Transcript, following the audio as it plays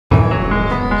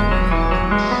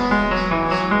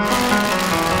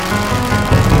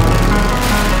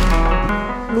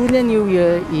Lunar New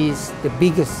Year is the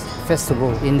biggest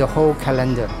festival in the whole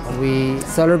calendar. We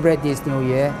celebrate this New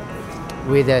Year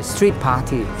with a street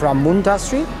party from Munda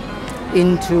Street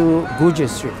into Guja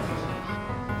Street.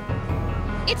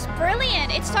 It's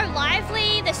brilliant, it's so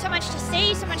lively, there's so much to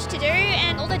see, so much to do,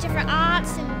 and all the different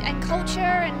arts and culture,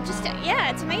 and just,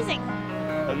 yeah, it's amazing.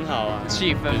 很好啊，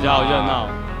气氛比较热闹，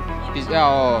比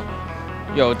较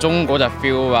有中国的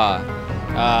feel 吧，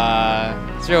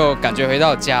就感觉回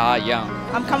到家一样。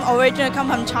I'm originally come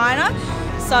from China,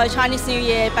 so Chinese New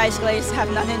Year basically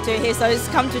have nothing to do here. So it's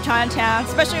come to Chinatown,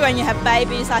 especially when you have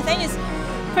babies. I think it's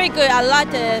pretty good. I like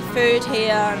the food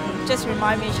here, and just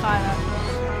remind me of China.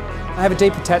 I have a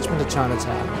deep attachment to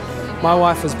Chinatown. My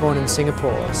wife was born in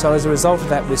Singapore, so as a result of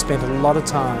that, we've spent a lot of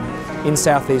time in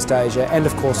Southeast Asia and,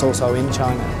 of course, also in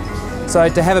China. So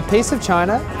to have a piece of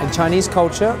China and Chinese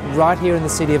culture right here in the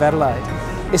city of Adelaide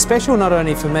is special not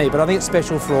only for me, but I think it's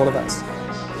special for all of us.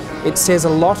 It says a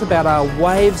lot about our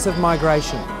waves of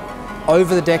migration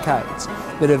over the decades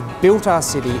that have built our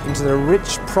city into the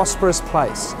rich, prosperous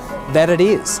place that it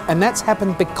is, and that's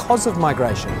happened because of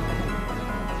migration.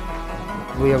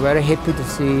 We are very happy to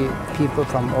see people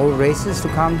from all races to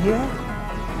come here.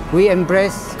 We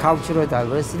embrace cultural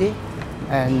diversity,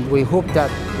 and we hope that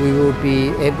we will be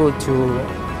able to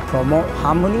promote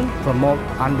harmony, promote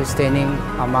understanding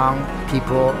among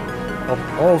people of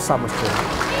all sub-Australia.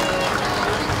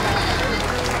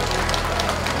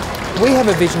 We have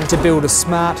a vision to build a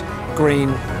smart,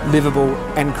 green, livable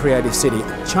and creative city.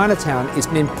 Chinatown is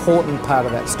an important part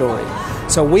of that story.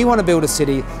 So we want to build a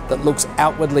city that looks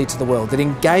outwardly to the world, that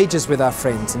engages with our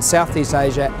friends in Southeast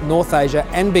Asia, North Asia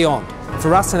and beyond,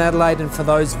 for us in Adelaide and for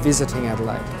those visiting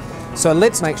Adelaide. So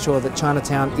let's make sure that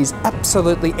Chinatown is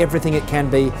absolutely everything it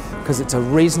can be, because it's a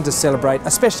reason to celebrate,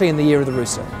 especially in the Year of the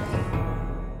Rooster.